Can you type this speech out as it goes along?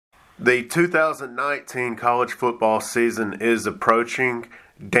The 2019 college football season is approaching.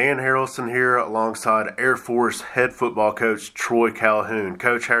 Dan Harrelson here alongside Air Force head football coach Troy Calhoun.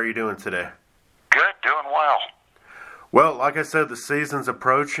 Coach, how are you doing today? Good, doing well. Well, like I said, the season's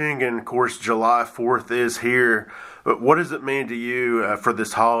approaching, and of course July 4th is here. But what does it mean to you for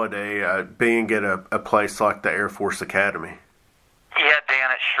this holiday, being at a place like the Air Force Academy? Yeah,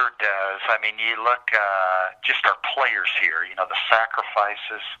 Dan, it sure does. I mean, you look just our players here, the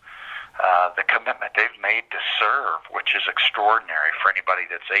sacrifices, the commitment they've made to serve, which is extraordinary for anybody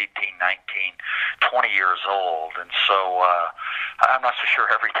that's 18, 19, 20 years old. And so I'm not so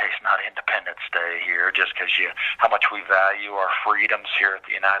sure every day's not Independence Day here, just because how much we value our freedoms here at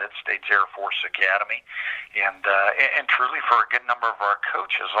the United States Air Force Academy. And truly for a good number of our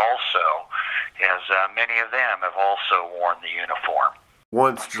coaches also, as many of them have also worn the uniform.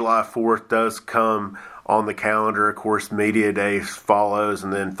 Once July 4th does come on the calendar, of course, Media Day follows,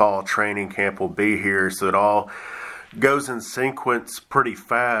 and then fall training camp will be here, so it all goes in sequence pretty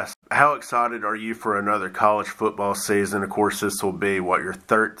fast. How excited are you for another college football season? Of course, this will be, your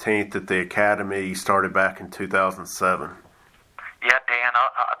 13th at the Academy. You started back in 2007. Yeah, Dan,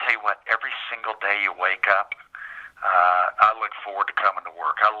 I'll tell you what, every single day you wake up, I look forward to coming to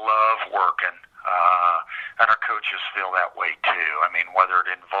work. I love working. And our coaches feel that way too. I mean, whether it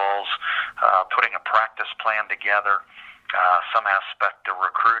involves putting a practice plan together, some aspect of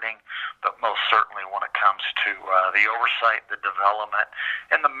recruiting, but most certainly when it comes to the oversight, the development,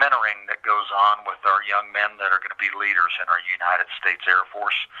 and the mentoring that goes on with our young men that are going to be leaders in our United States Air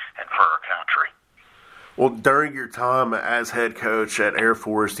Force and for our country. Well, during your time as head coach at Air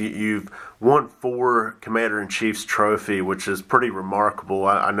Force, you've won 4 Commander-in-Chief's trophy, which is pretty remarkable.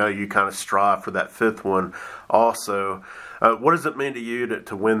 I know you kind of strive for that 5th one also. What does it mean to you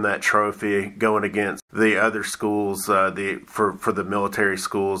to win that trophy going against the other schools, for the military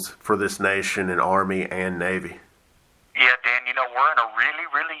schools for this nation in Army and Navy? Yeah, Dan, we're in a really,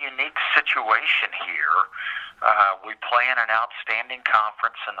 really unique situation here. We play in an outstanding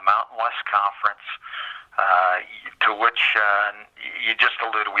conference in the Mountain West Conference, to which you just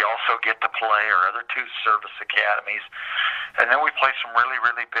alluded. We also get to play our other 2 service academies, and then we play some really,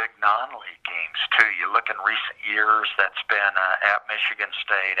 really big non-league games too. You look in recent years, that's been at Michigan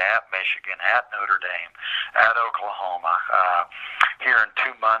State, at Michigan, at Notre Dame, at Oklahoma. Here in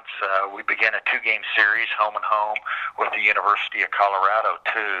 2 months, we begin a 2-game series, home and home, with the University of Colorado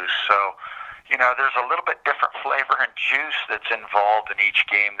too. So, there's a little bit different flavor and juice that's involved in each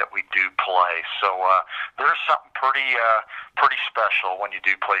game that we do play. So there's something pretty special when you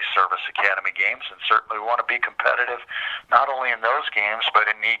do play Service Academy games, and certainly we want to be competitive not only in those games but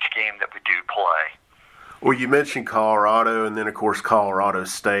in each game that we do play. Well, you mentioned Colorado, and then of course Colorado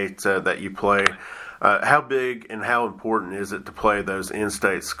State that you play. How big and how important is it to play those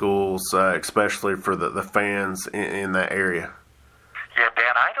in-state schools, especially for the fans in that area? Yeah,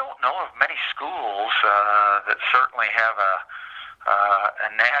 Dan, I don't know of many schools that certainly have a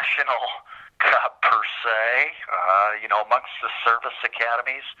national cup per se, amongst the service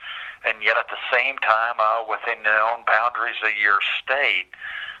academies, and yet at the same time, within their own boundaries of your state,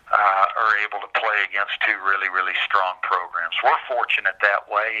 are able to play against 2 really, really strong programs. We're fortunate that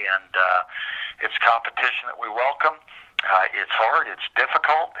way, and it's competition that we welcome. It's hard, it's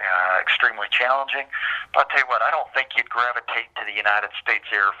difficult, extremely challenging. But I'll tell you what, I don't think you'd gravitate to the United States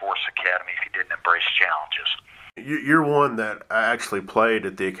Air Force Academy if you didn't embrace challenges. You're one that actually played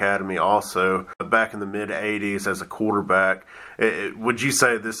at the Academy also back in the mid-'80s as a quarterback. Would you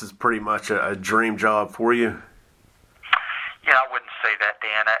say this is pretty much a dream job for you? Yeah, I wouldn't say that,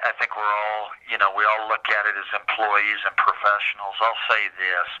 Dan. I think we're all, we all look at it as employees and professionals. I'll say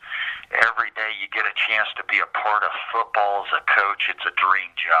this. Every day you get a chance to be a part of football as a coach, it's a dream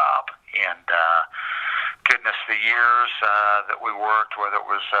job. And goodness, the years that we worked, whether it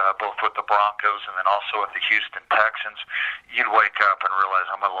was both with the Broncos and then also with the Houston Texans, you'd wake up and realize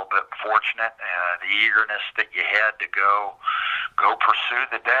I'm a little bit fortunate. The eagerness that you had to go pursue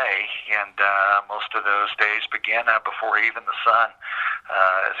the day, and most of those days begin before even the sun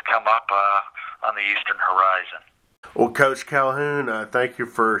has come up on the eastern horizon. Well, Coach Calhoun, thank you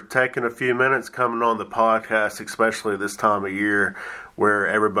for taking a few minutes coming on the podcast, especially this time of year where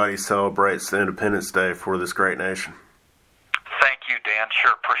everybody celebrates the Independence Day for this great nation. Thank you, Dan.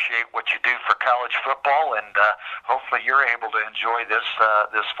 Sure appreciate what you do for college football, and hopefully you're able to enjoy this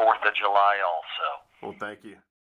 4th of July also. Well, thank you.